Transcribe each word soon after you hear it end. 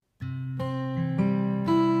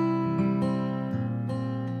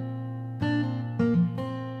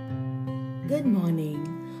Good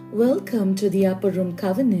morning. Welcome to the Upper Room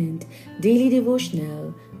Covenant Daily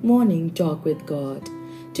Devotional Morning Talk with God.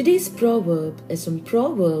 Today's proverb is from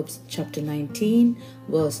Proverbs chapter 19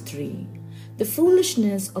 verse 3. The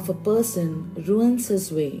foolishness of a person ruins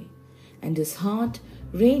his way, and his heart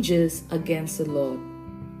rages against the Lord.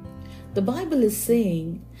 The Bible is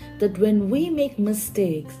saying that when we make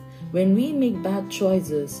mistakes, when we make bad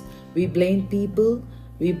choices, we blame people,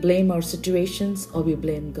 we blame our situations, or we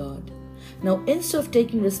blame God. Now, instead of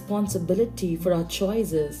taking responsibility for our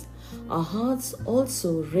choices, our hearts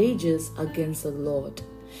also rages against the Lord.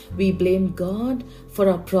 We blame God for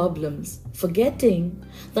our problems, forgetting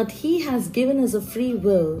that He has given us a free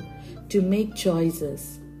will to make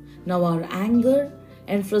choices. Now, our anger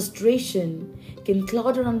and frustration can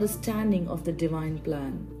cloud our understanding of the divine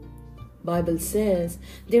plan. Bible says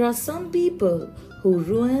there are some people who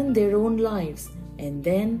ruin their own lives and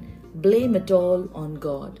then blame it all on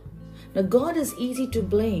God. Now, God is easy to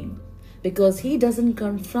blame because He doesn't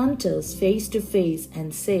confront us face to face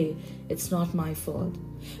and say, "It's not my fault."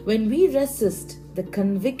 When we resist the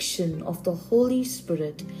conviction of the Holy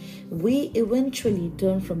Spirit, we eventually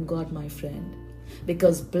turn from God, my friend,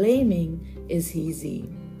 because blaming is easy.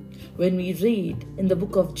 When we read in the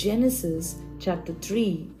book of Genesis, chapter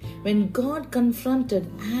 3, when God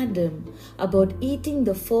confronted Adam about eating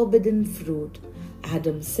the forbidden fruit,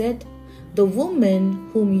 Adam said, "The woman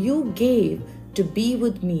whom you gave to be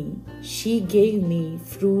with me, she gave me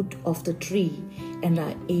fruit of the tree, and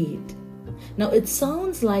I ate." Now it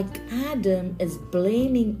sounds like Adam is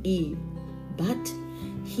blaming Eve, but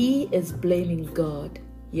he is blaming God.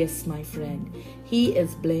 Yes, my friend, he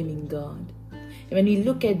is blaming God. When we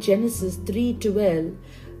look at Genesis 3:12,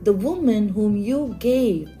 the woman whom you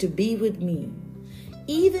gave to be with me,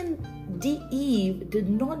 even Eve did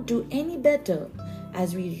not do any better,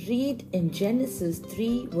 as we read in Genesis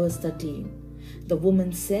 3 verse 13. The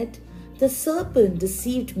woman said, "The serpent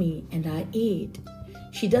deceived me and I ate."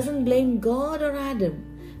 She doesn't blame God or Adam,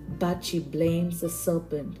 but she blames the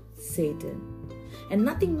serpent, Satan. And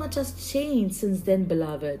nothing much has changed since then,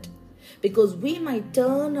 beloved, because we might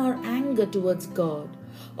turn our anger towards God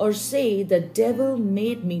or say the devil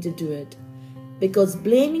made me to do it, because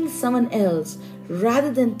blaming someone else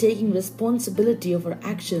rather than taking responsibility of our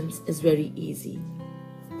actions is very easy.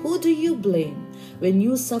 Who do you blame when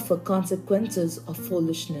you suffer consequences of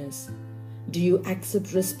foolishness? Do you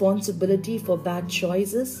accept responsibility for bad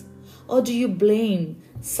choices, or do you blame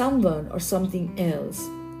someone or something else?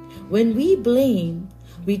 When we blame,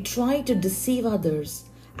 we try to deceive others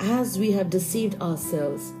as we have deceived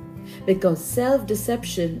ourselves, because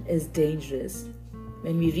self-deception is dangerous.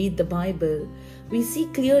 When we read the Bible, we see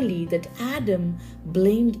clearly that Adam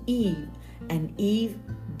blamed Eve and Eve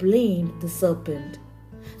blamed the serpent.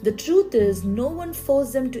 The truth is, no one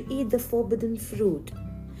forced them to eat the forbidden fruit,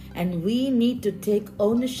 and we need to take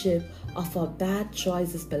ownership of our bad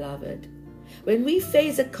choices, beloved. When we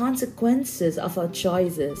face the consequences of our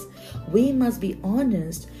choices, we must be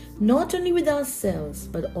honest not only with ourselves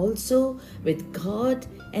but also with God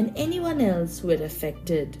and anyone else who are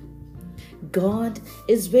affected. God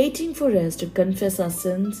is waiting for us to confess our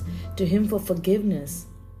sins to Him for forgiveness.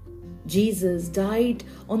 Jesus died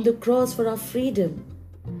on the cross for our freedom.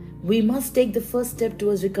 We must take the first step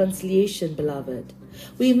towards reconciliation, beloved.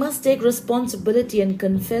 We must take responsibility and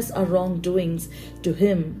confess our wrongdoings to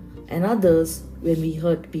Him and others when we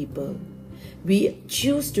hurt people. We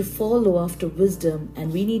choose to follow after wisdom,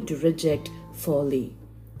 and we need to reject folly.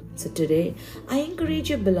 So today, I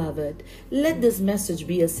encourage you, beloved, let this message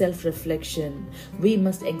be a self-reflection. We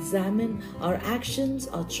must examine our actions,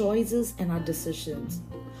 our choices, and our decisions.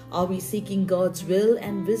 Are we seeking God's will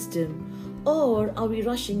and wisdom, or are we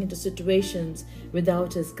rushing into situations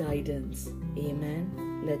without His guidance?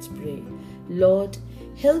 Amen. Let's pray. Lord,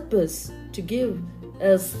 help us to give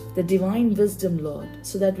us the divine wisdom, Lord,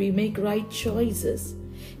 so that we make right choices.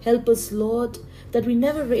 Help us, Lord, that we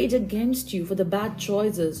never rage against You for the bad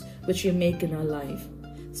choices which we make in our life.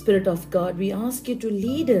 Spirit of God, we ask You to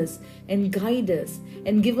lead us and guide us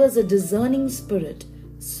and give us a discerning spirit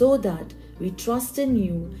so that we trust in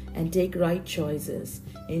You and take right choices.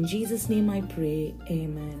 In Jesus' name I pray,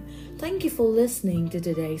 amen. Thank you for listening to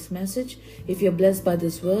today's message. If you're blessed by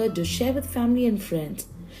this word, do share with family and friends.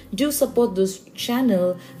 Do support this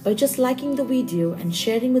channel by just liking the video and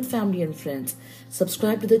sharing with family and friends.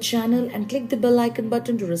 Subscribe to the channel and click the bell icon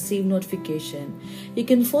button to receive notification. You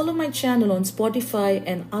can follow my channel on Spotify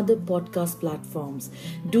and other podcast platforms.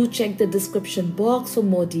 Do check the description box for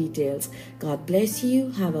more details. God bless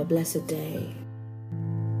you. Have a blessed day.